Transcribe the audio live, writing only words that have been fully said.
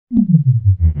It's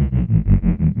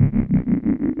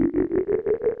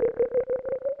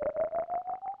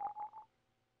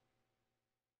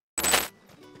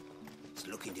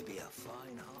looking to be a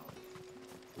fine harvest.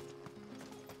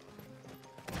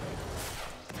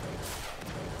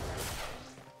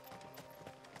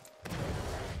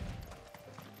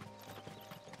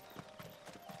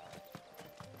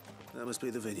 That must be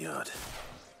the vineyard.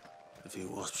 A few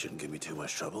wasps shouldn't give me too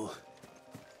much trouble.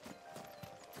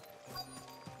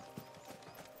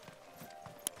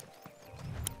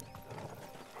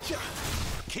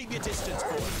 Keep your distance,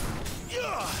 boy.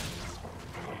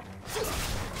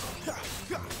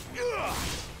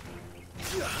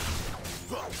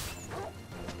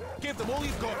 Give them all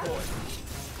you've got, boy.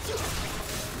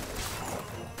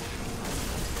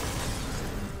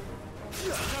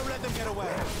 Don't let them get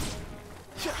away.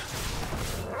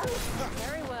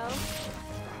 Very well.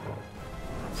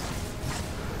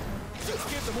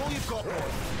 Give them all you've got, boy.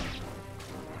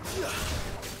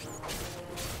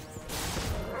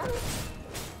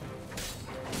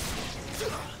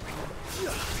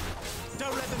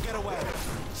 Don't let them get away.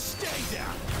 Stay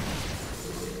down.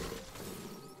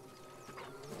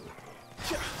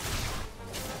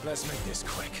 Let's make this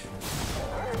quick.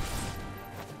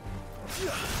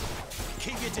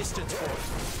 Keep your distance, boy.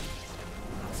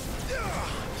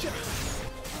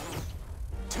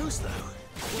 Too slow.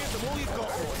 Give them all you've got,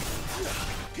 boy.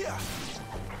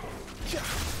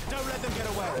 Don't let them get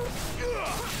away.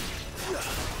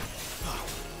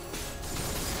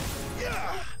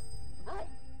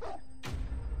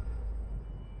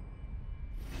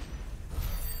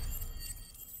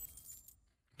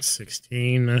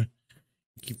 16.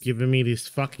 Keep giving me these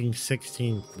fucking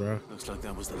 16, bro. Looks like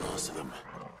that was the last of them.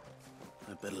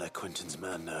 I better let Quentin's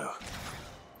man know.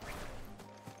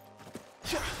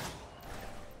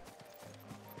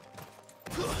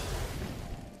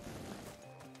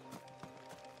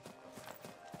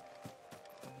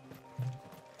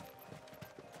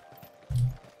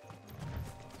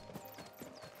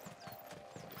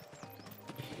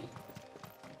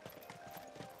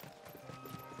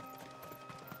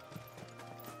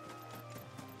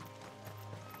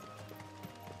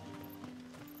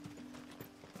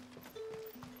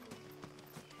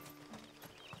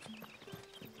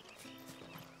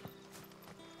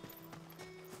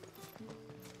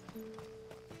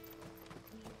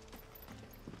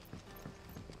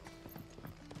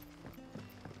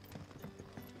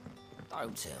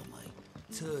 Don't tell me.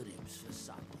 Turnips for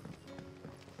supper.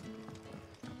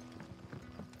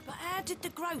 But how did the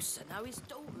grocer know his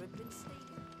daughter had been stealing?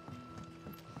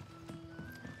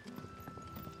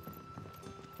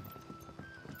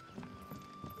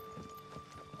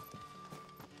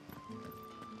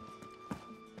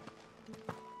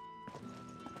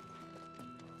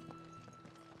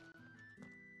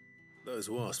 Those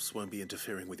wasps won't be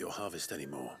interfering with your harvest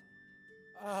anymore.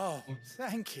 Oh,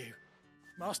 thank you.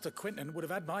 Master Quentin would have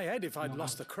had my head if I'd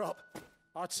lost the crop.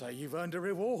 I'd say you've earned a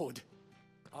reward.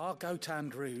 Our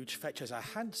Gotand Rouge fetches a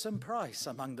handsome price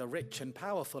among the rich and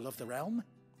powerful of the realm.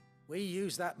 We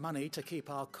use that money to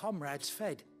keep our comrades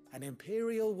fed and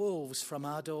imperial wolves from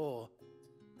our door.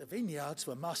 The vineyards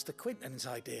were Master Quentin's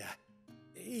idea.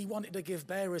 He wanted to give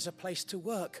bearers a place to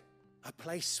work, a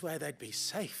place where they'd be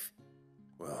safe.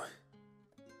 Well,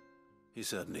 he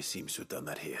certainly seems to have done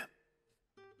that here.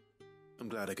 I'm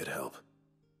glad I could help.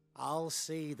 I'll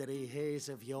see that he hears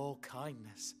of your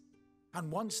kindness.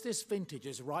 And once this vintage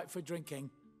is ripe for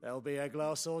drinking, there'll be a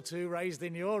glass or two raised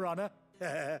in your honor.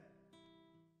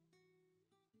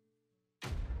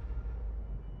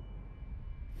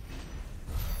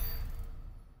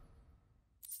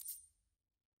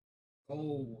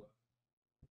 Oh.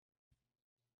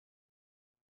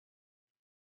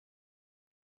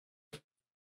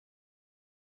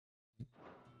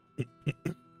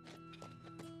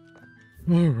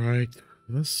 Alright,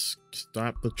 let's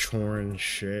stop the choring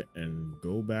shit and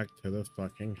go back to the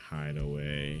fucking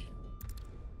hideaway.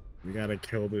 We gotta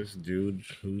kill this dude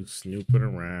who's snooping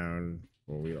around.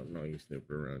 Well, we don't know he's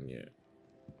snooping around yet.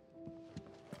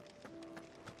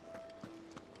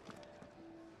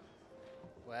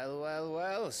 Well, well,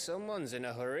 well, someone's in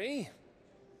a hurry.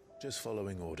 Just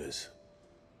following orders.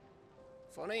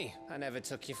 Funny, I never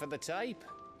took you for the type.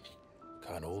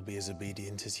 Can't all be as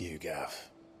obedient as you, Gav.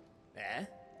 Eh?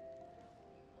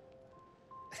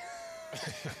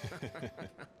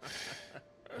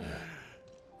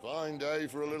 Fine day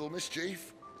for a little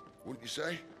mischief, wouldn't you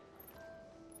say?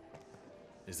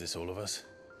 Is this all of us?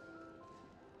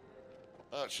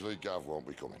 Actually, Gav won't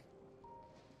be coming.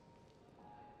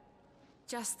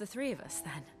 Just the three of us,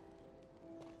 then?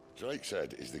 Drake's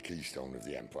head is the keystone of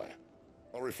the Empire.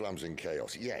 Oriflamme's in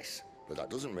chaos, yes, But that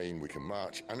doesn't mean we can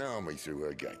march an army through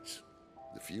her gates.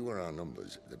 The fewer our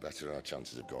numbers, the better our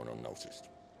chances of going unnoticed.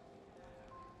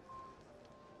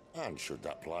 And should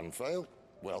that plan fail,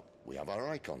 well, we have our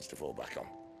icons to fall back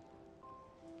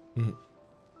on.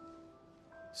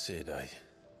 Sid,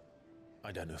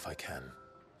 I don't know if I can.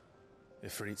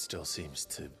 Ifrit still seems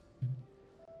to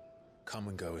come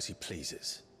and go as he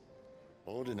pleases.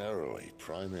 Ordinarily,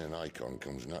 priming an icon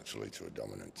comes naturally to a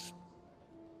dominance.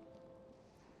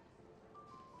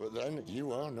 But then,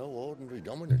 you are no ordinary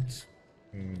dominance.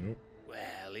 Nope.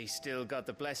 Well, he's still got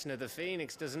the blessing of the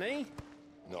Phoenix, doesn't he?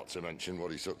 Not to mention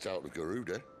what he sucked out of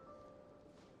Garuda.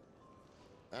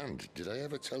 And did I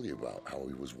ever tell you about how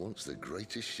he was once the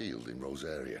greatest shield in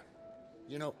Rosaria?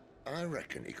 You know, I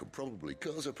reckon he could probably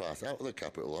cut us a path out of the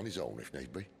capital on his own if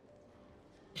need be.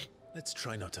 Let's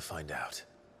try not to find out.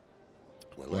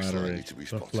 Well, less likely to be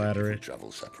spotted if we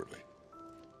travel separately.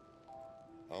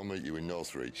 I'll meet you in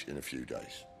Northreach in a few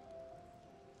days.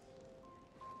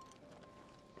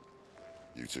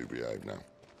 You two behave now.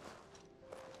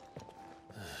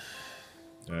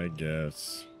 I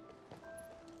guess.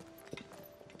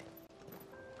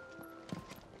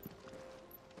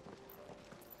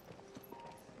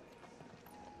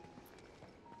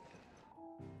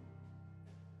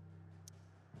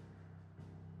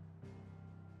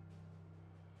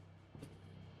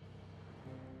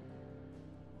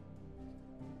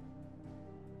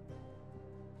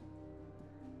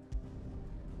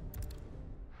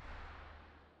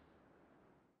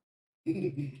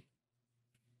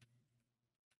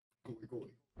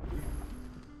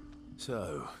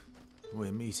 So,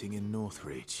 we're meeting in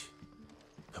Northreach.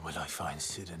 And will I find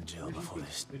Sid and Jill before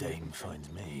this dame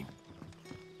finds me?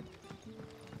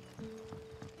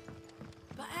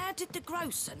 But how did the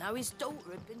grocer know his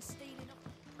daughter had been stealing up?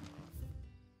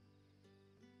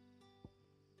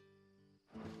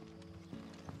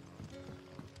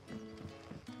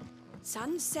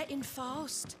 Sun's setting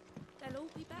fast. They'll all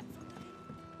be back from the...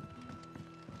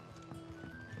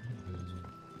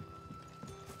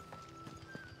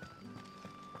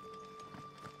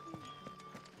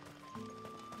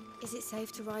 Is it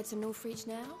safe to ride to Northreach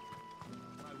now?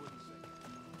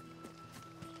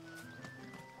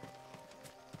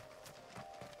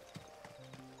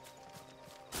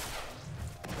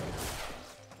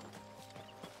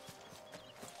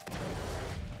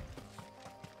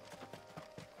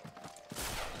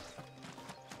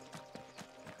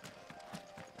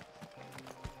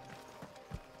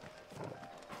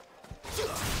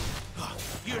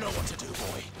 You know what to do,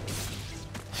 boy.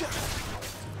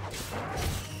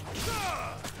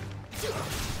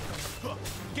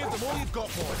 Give them all you've got,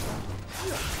 boy.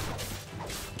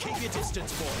 Keep your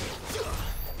distance, boy.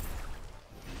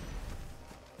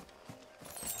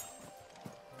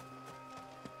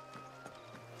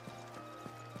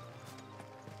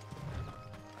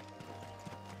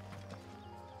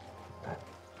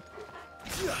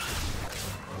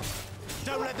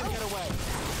 Don't let them get away.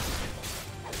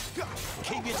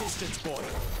 Keep your distance, boy.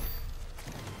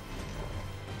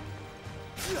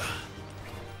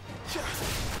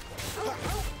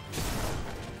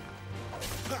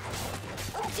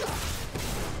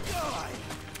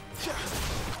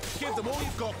 Give them all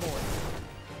you've got, boy.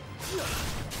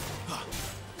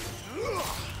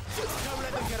 Don't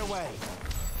let them get away.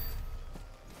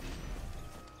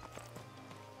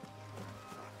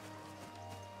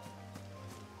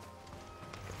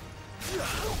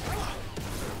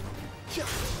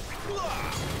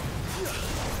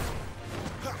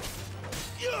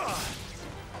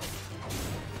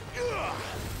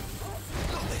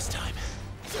 Not this time.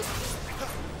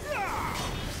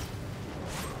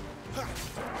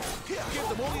 Give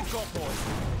them all you've got, boy.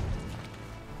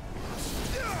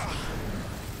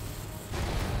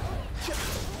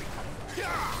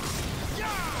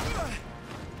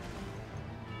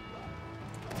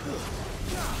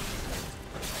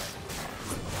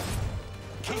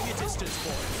 Keep your distance,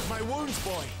 boy. My wounds,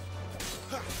 boy.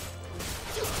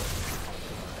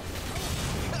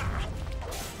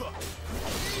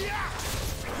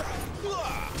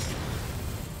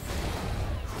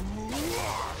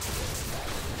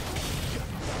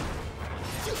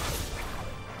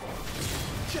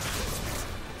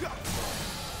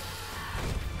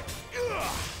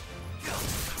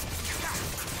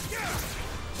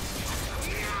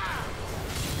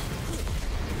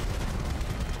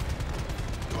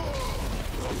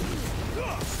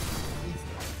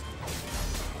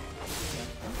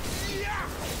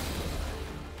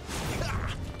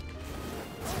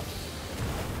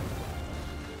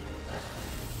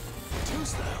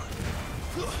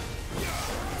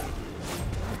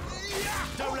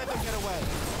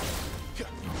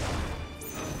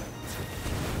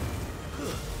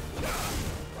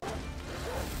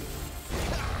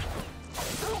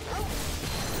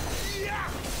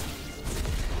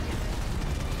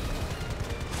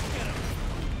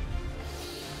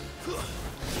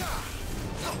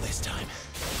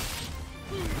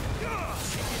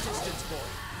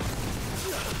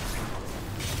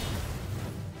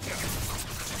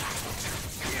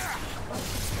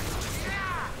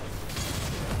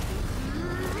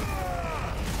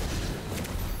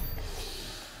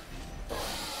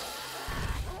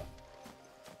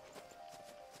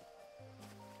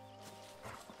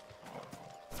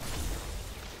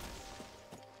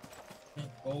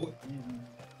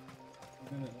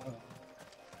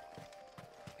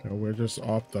 No, we're just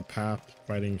off the path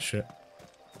fighting shit.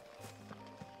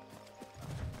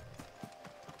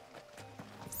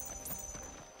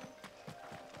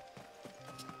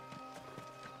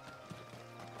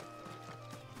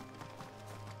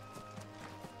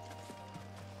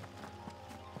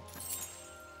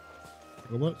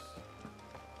 What?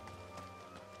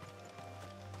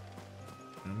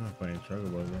 I'm not playing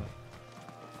Chugabug, bro.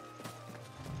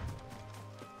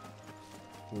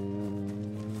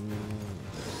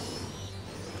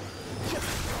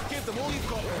 Give them all you've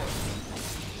got.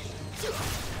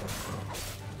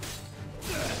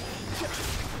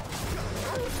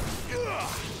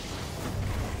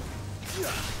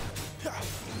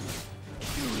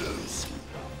 You lose.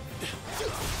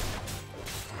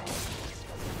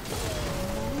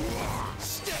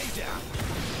 Stay down.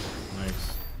 Nice.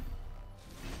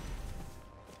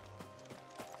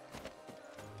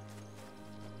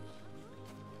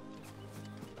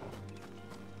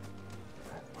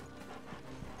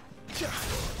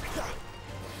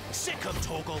 Sick of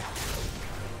Toggle.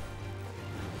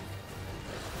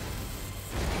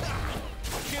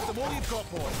 Give them all you've got,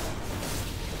 boy.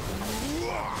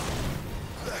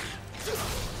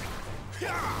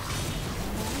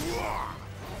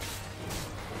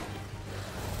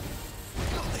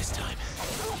 Not this time.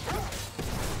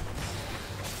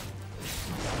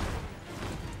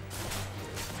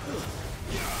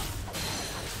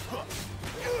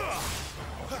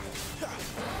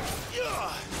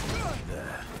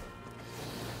 There.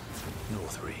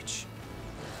 North Reach.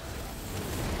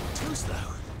 Too slow.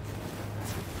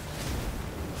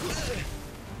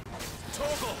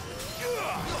 Toggle!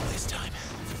 Not this time.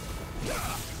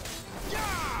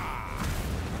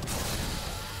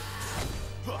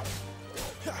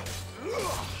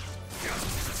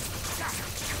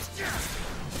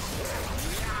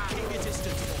 Keep your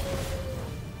distance.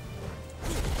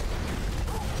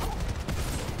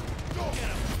 Get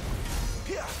him.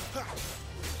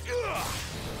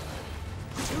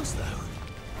 Too slow.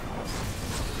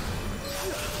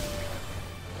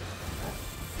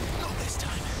 Not this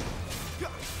time.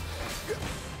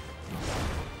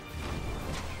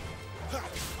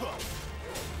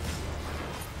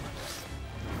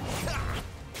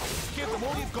 Give them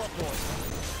all you've got, boy.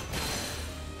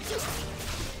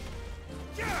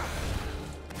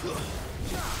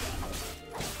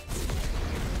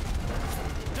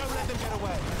 Don't let them get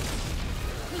away.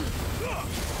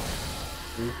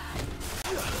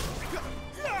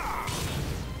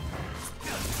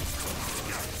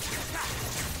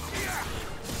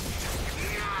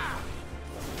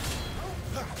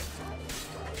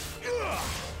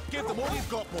 Give them all you've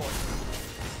got, boy.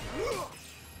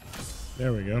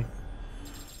 There we go.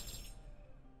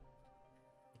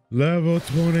 Level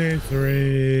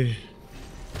 23.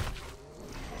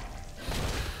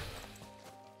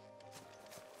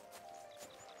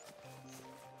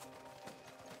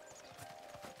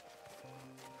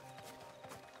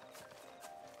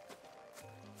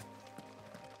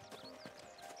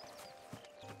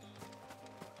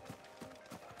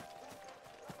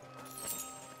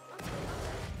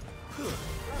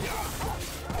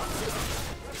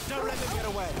 Don't let them get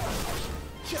away.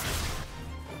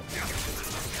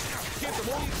 Give them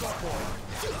all you've got, boy.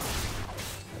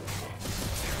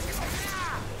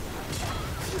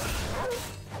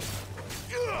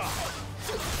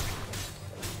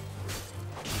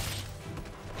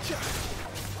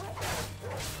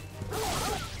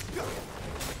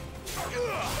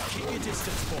 Keep your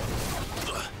distance, boy.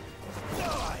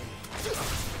 Die.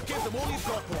 Give them all you've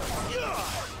got, boy.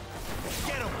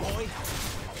 Get him, boy.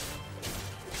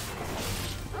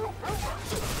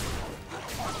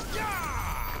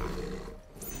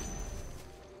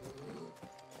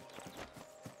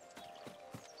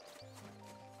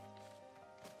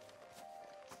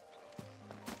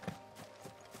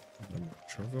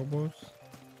 Chocobos?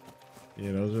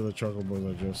 Yeah, those are the chocobos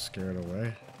I just scared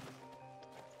away.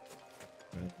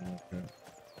 Okay.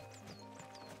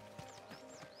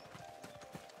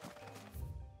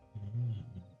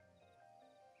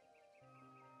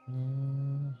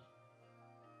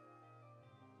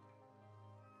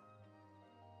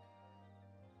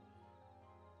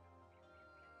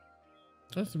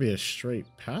 There has to be a straight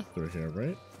path through here,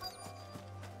 right?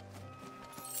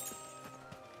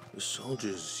 The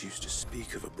soldiers used to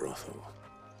speak of a brothel,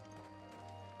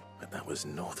 but that was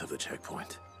north of the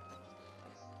checkpoint.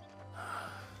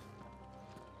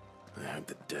 I hope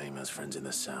the dame has friends in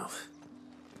the south.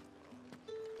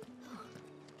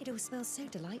 It all smells so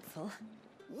delightful.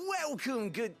 Welcome,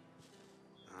 good...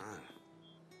 Ah.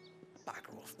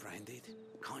 Bugger off, Branded.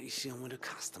 Can't you see I'm with a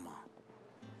customer?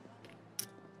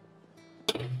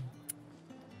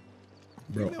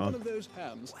 Bro, Give me one of those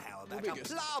hams. Well, how The about a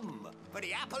biggest. plum for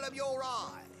the apple of your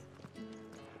eye?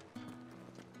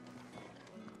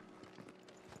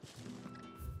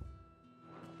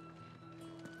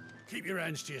 Keep your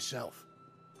hands to yourself.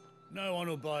 No one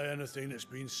will buy anything that's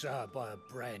been soured by a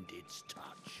Branded's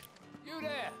touch. You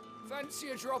there! Fancy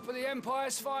a drop of the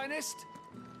Empire's finest?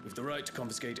 We've the right to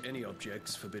confiscate any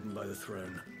objects forbidden by the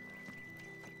throne.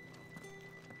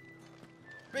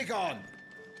 Begone!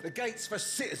 The gate's for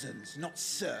citizens, not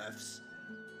serfs.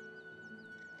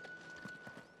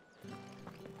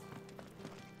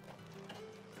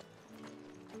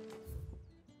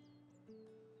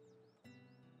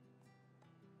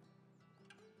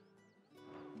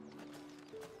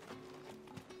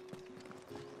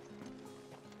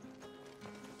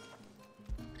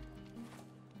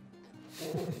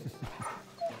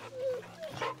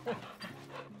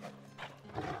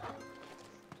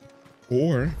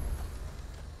 Or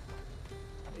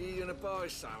Are you gonna buy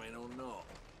something or not?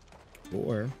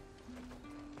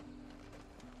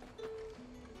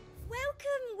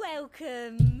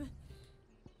 Welcome.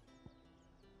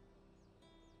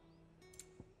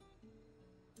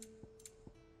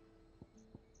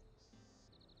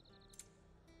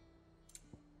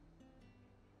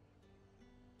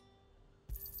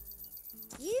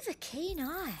 You've a keen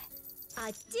eye.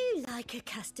 I do like a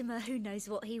customer who knows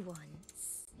what he wants.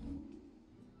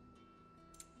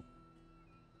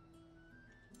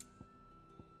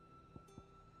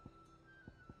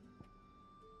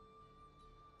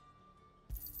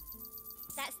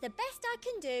 That's the best I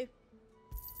can do.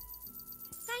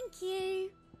 Thank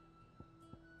you.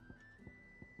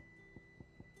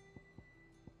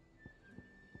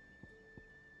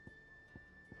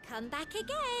 Come back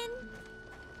again.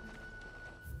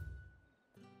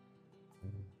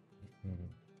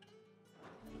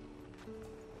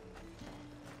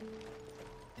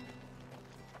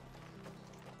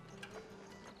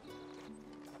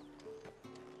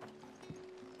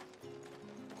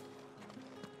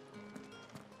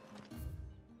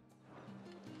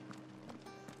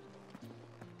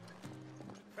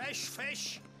 Fresh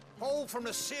fish, all from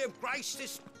the Sea of Grace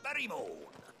this very morn.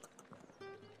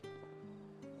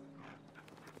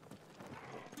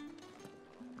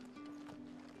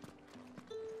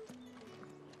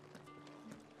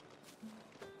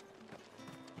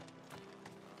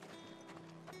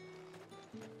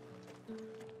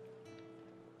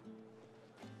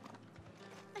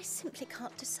 I simply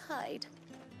can't decide.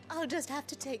 I'll just have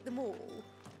to take them all.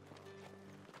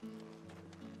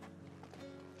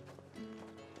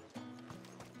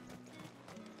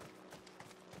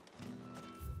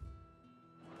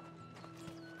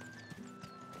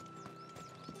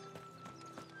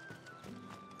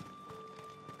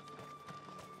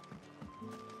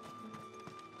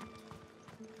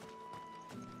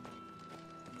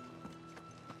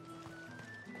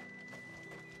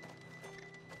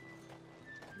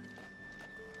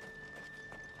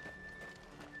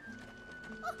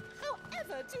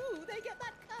 However do they get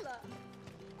that colour?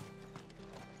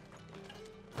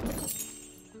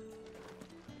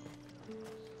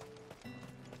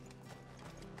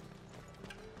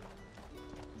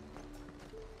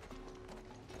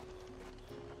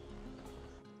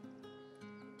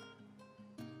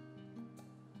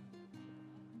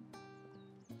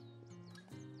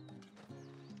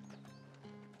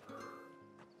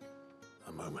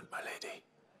 A moment, my lady.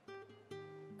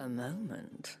 A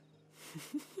moment?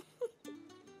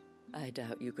 I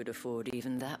doubt you could afford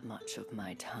even that much of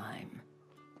my time.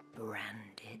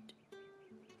 Branded.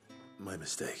 My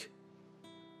mistake.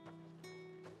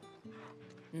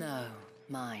 No,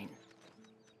 mine.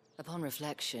 Upon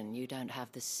reflection, you don't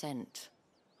have the scent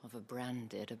of a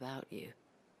Branded about you.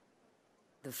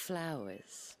 The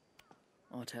flowers.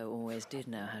 Otto always did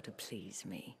know how to please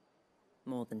me.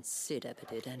 More than Sid ever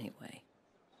did anyway.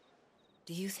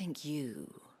 Do you think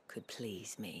you could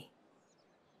please me,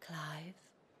 Clive?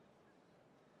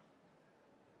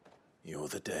 You're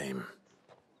the dame.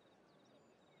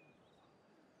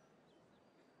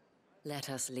 Let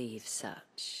us leave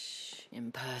such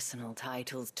impersonal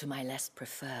titles to my less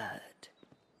preferred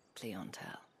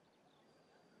clientele.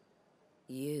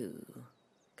 You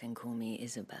can call me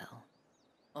Isabel.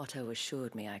 Otto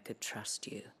assured me I could trust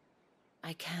you.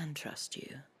 I can trust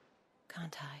you,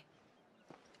 can't I?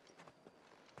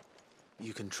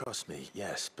 You can trust me,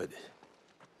 yes, but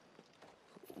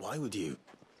why would you?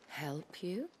 Help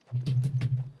you?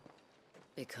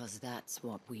 Because that's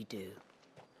what we do.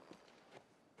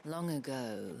 Long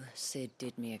ago, Sid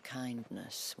did me a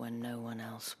kindness when no one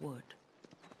else would.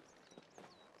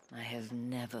 I have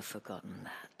never forgotten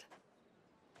that.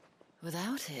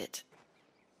 Without it,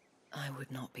 I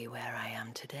would not be where I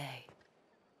am today.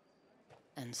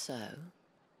 And so,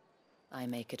 I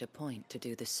make it a point to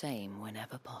do the same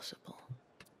whenever possible.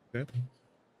 Yep.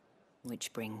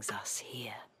 Which brings us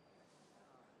here.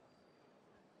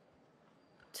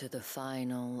 To the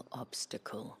final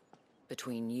obstacle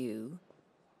between you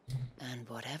and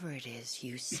whatever it is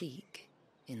you seek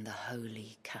in the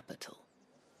holy capital.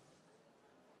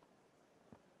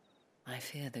 I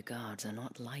fear the guards are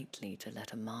not likely to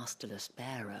let a masterless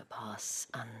bearer pass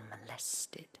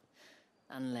unmolested.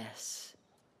 Unless...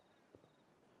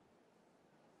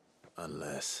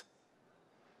 Unless...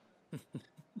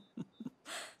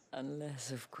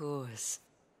 Unless, of course,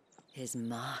 his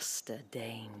master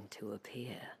deigned to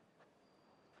appear.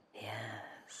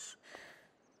 Yes,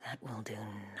 that will do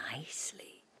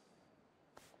nicely.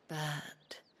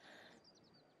 But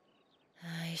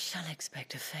I shall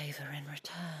expect a favor in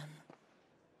return.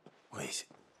 Wait,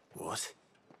 what?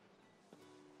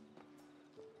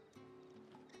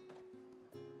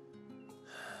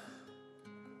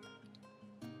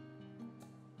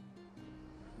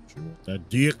 That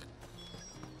dick.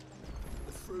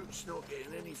 The fruit's not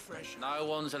getting any fresher. No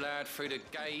one's allowed through the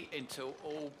gate until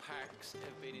all packs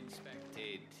have been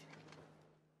inspected.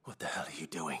 What the hell are you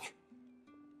doing?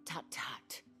 Tut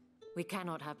tut. We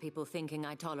cannot have people thinking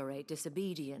I tolerate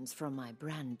disobedience from my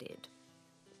branded.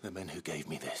 The men who gave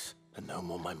me this are no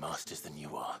more my masters than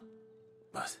you are.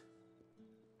 But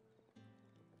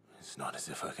it's not as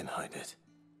if I can hide it.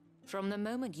 From the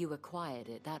moment you acquired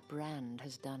it, that brand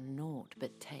has done naught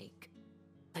but take.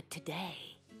 But today,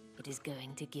 it is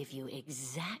going to give you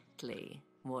exactly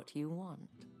what you want.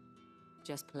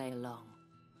 Just play along.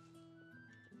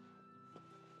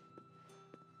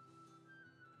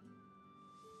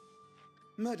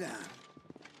 Madame,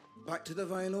 back to the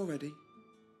Vale already?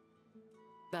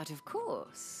 But of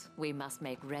course, we must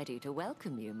make ready to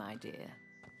welcome you, my dear.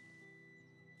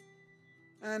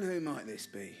 And who might this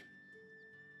be?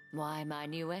 Why, my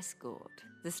new escort.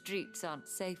 The streets aren't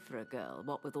safe for a girl,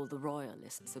 what with all the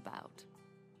royalists about.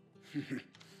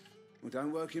 Well,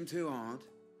 don't work him too hard.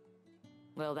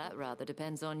 Well, that rather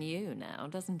depends on you now,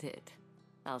 doesn't it?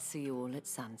 I'll see you all at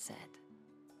sunset.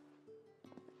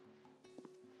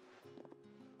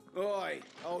 Oi,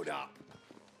 hold up.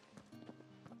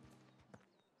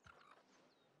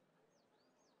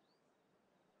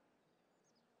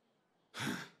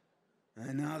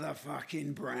 Another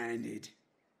fucking branded.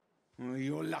 Well,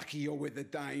 you're lucky you're with the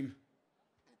dame.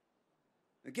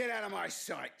 Now get out of my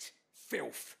sight,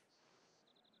 filth.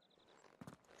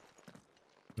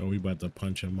 Oh, we about to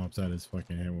punch him upside his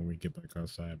fucking head when we get back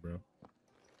outside, bro.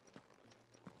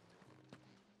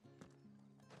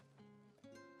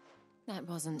 That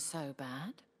wasn't so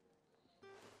bad.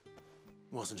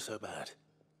 Wasn't so bad.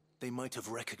 They might have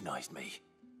recognized me.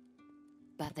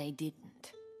 But they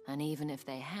didn't. And even if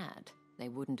they had, they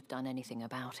wouldn't have done anything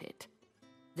about it.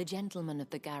 The gentlemen of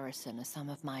the garrison are some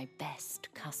of my best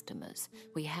customers.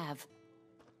 We have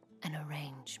an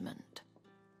arrangement,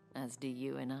 as do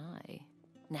you and I.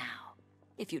 Now,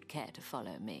 if you'd care to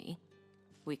follow me,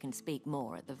 we can speak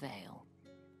more at the Vale.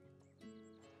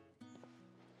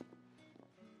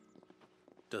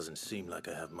 Doesn't seem like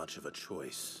I have much of a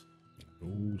choice.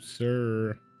 Oh,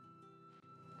 sir.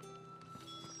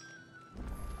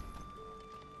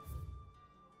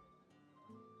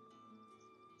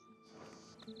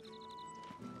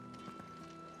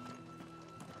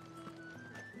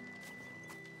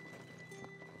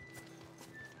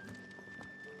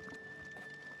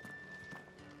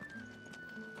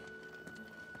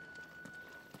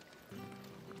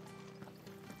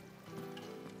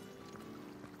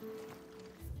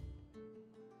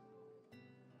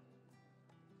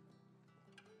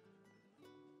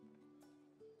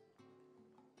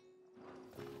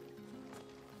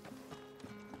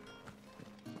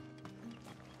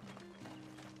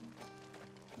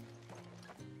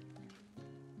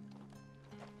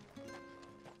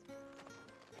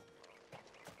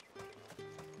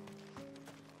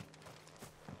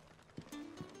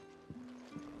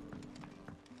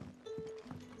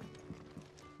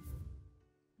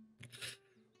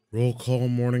 Roll call,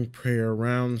 morning prayer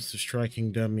rounds, the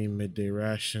striking dummy, midday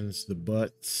rations, the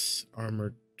butts,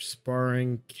 armored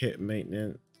sparring, kit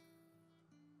maintenance,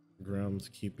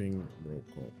 groundskeeping, roll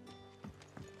call.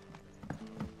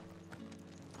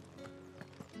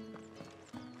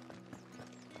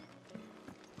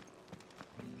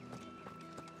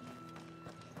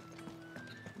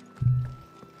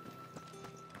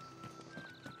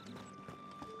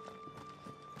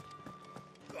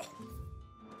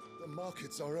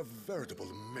 markets are a veritable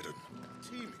midden,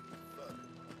 teeming with vermin.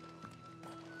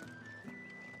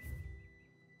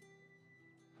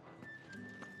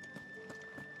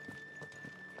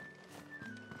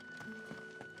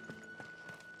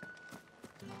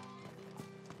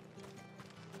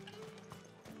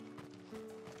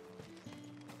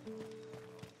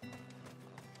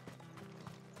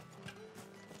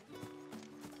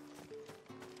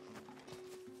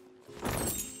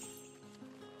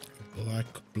 Black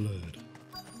blood.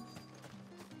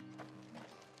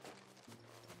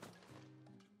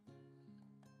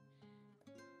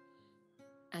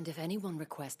 And if anyone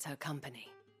requests her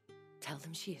company, tell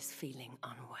them she is feeling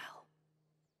unwell.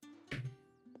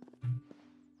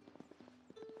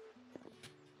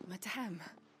 Madame,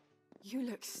 you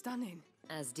look stunning.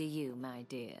 As do you, my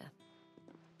dear.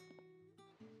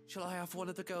 Shall I have one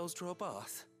of the girls draw a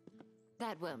bath?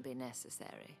 That won't be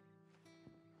necessary.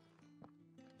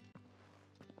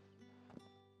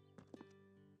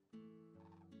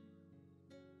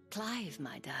 Clive,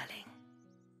 my darling.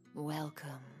 Welcome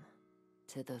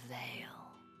to the Vale.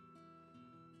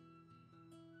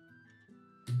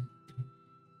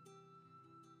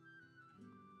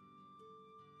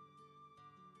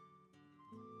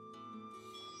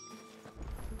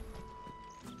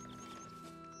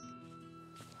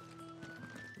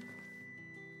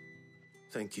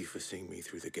 Thank you for seeing me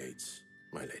through the gates,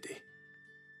 my lady.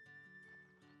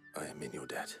 I am in your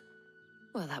debt.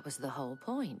 Well, that was the whole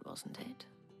point, wasn't it?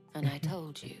 And I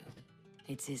told you,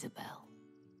 it's Isabel.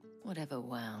 Whatever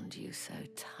wound you so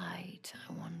tight,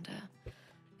 I wonder.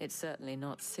 It's certainly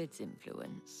not Sid's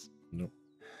influence. Nope.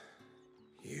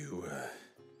 You,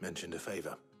 mentioned a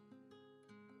favor.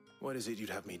 What is it you'd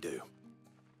have me do?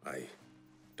 I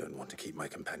don't want to keep my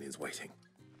companions waiting.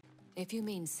 If you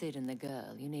mean Sid and the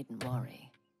girl, you needn't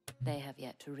worry. They have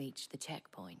yet to reach the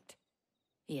checkpoint.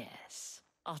 Yes,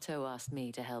 Otto asked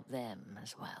me to help them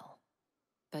as well.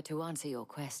 But to answer your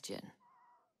question,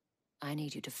 I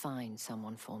need you to find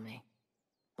someone for me.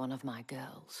 One of my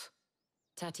girls.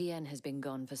 Tatienne has been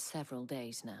gone for several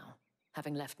days now,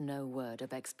 having left no word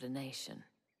of explanation.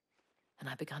 And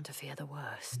I began to fear the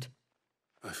worst.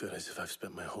 I feel as if I've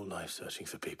spent my whole life searching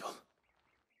for people.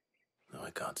 Though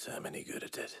I can't say I'm any good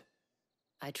at it.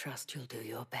 I trust you'll do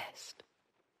your best.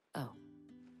 Oh,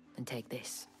 and take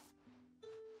this.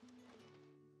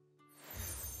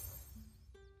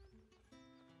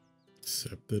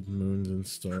 Accepted moons and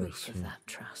stars. Proof of that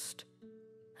trust.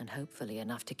 And hopefully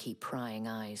enough to keep prying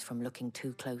eyes from looking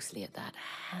too closely at that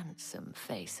handsome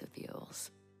face of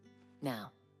yours.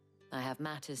 Now, I have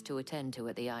matters to attend to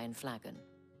at the Iron Flagon.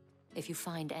 If you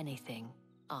find anything,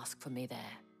 ask for me there.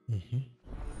 Mm-hmm.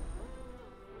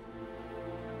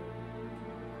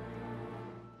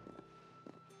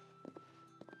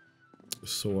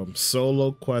 So I'm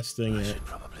solo questing I it. should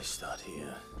probably start here.